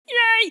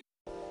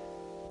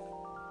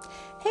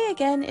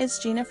again, it's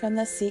Gina from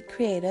the Seek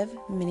Creative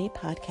mini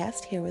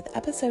podcast here with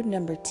episode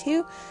number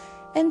 2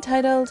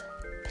 entitled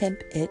Pimp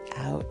It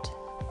Out.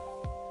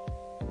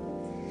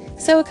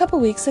 So a couple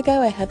weeks ago,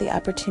 I had the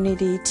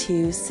opportunity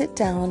to sit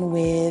down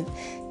with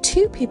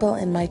 2 people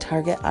in my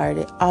target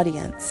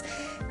audience.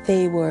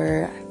 They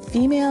were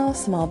female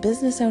small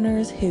business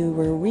owners who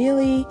were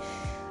really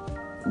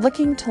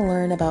looking to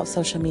learn about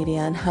social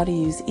media and how to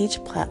use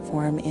each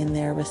platform in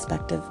their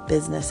respective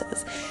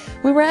businesses.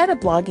 We were at a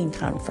blogging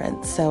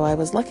conference, so I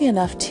was lucky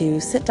enough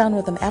to sit down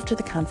with them after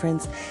the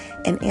conference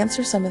and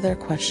answer some of their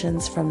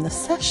questions from the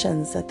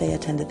sessions that they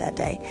attended that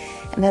day.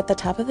 And at the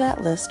top of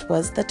that list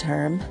was the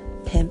term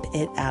pimp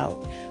it out.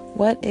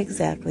 What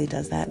exactly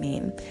does that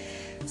mean?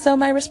 So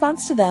my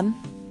response to them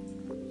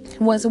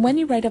was, when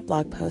you write a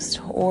blog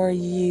post or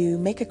you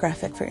make a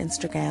graphic for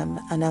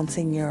Instagram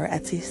announcing your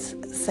Etsy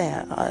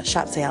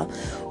shop sale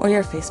or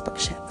your Facebook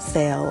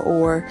sale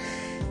or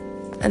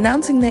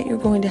announcing that you're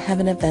going to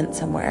have an event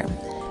somewhere,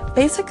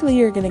 basically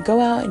you're going to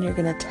go out and you're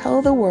going to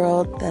tell the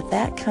world that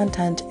that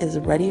content is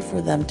ready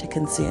for them to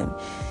consume.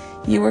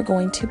 You are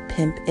going to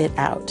pimp it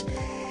out.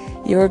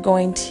 You're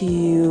going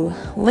to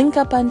link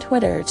up on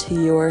Twitter to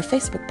your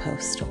Facebook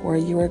post, or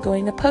you are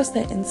going to post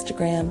that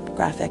Instagram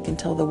graphic and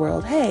tell the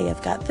world, hey,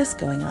 I've got this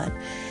going on.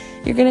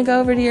 You're going to go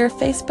over to your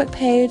Facebook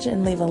page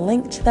and leave a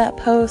link to that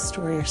post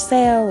or your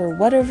sale or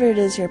whatever it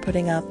is you're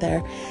putting out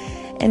there.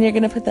 And you're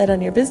going to put that on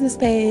your business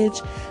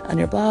page, on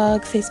your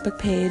blog, Facebook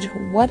page,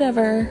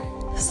 whatever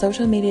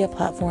social media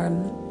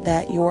platform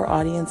that your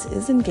audience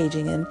is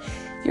engaging in.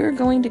 You're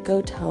going to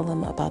go tell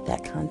them about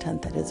that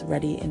content that is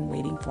ready and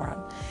waiting for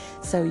them.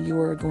 So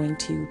you're going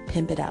to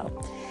pimp it out.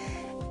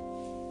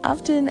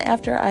 Often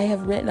after I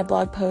have written a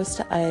blog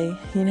post, I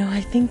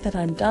think that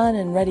I'm done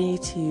and ready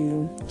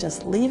to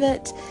just leave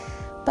it.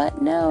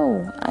 But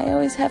no, I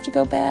always have to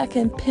go back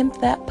and pimp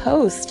that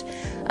post.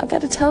 I've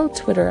got to tell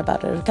Twitter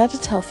about it. I've got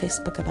to tell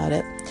Facebook about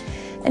it.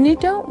 And you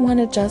don't want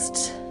to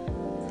just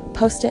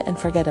post it and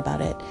forget about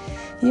it.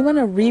 You want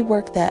to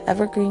rework that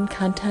evergreen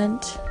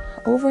content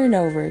over and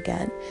over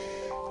again.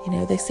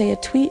 They say a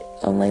tweet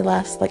only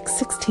lasts like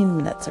 16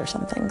 minutes or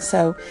something.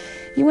 So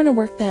you want to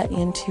work that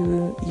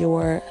into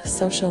your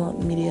social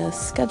media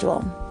schedule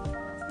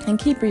and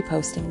keep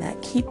reposting that,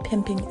 keep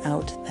pimping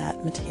out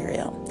that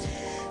material.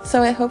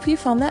 So I hope you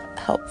found that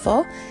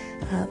helpful.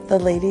 The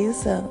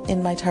ladies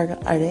in my target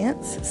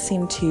audience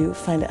seemed to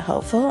find it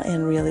helpful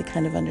and really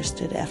kind of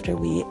understood after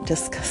we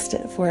discussed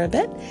it for a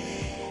bit.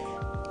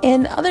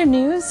 In other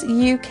news,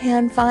 you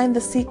can find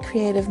the Seek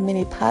Creative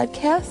mini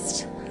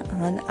podcast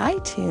on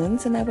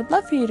iTunes, and I would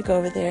love for you to go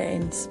over there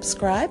and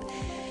subscribe.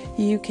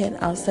 You can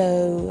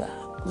also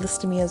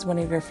list me as one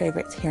of your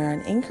favorites here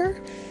on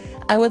Anchor.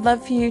 I would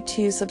love for you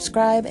to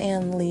subscribe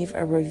and leave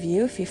a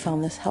review if you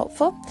found this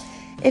helpful.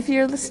 If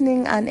you're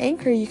listening on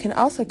Anchor, you can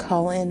also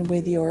call in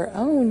with your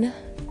own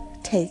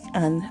take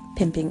on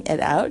pimping it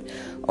out,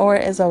 or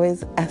as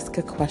always, ask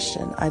a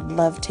question. I'd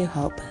love to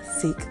help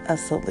seek a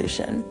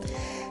solution.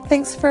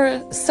 Thanks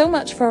so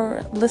much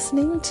for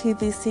listening to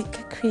the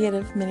Seek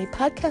Creative mini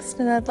podcast,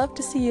 and I'd love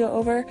to see you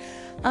over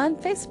on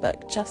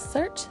Facebook. Just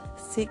search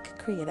Seek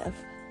Creative.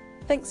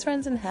 Thanks,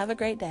 friends, and have a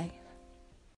great day.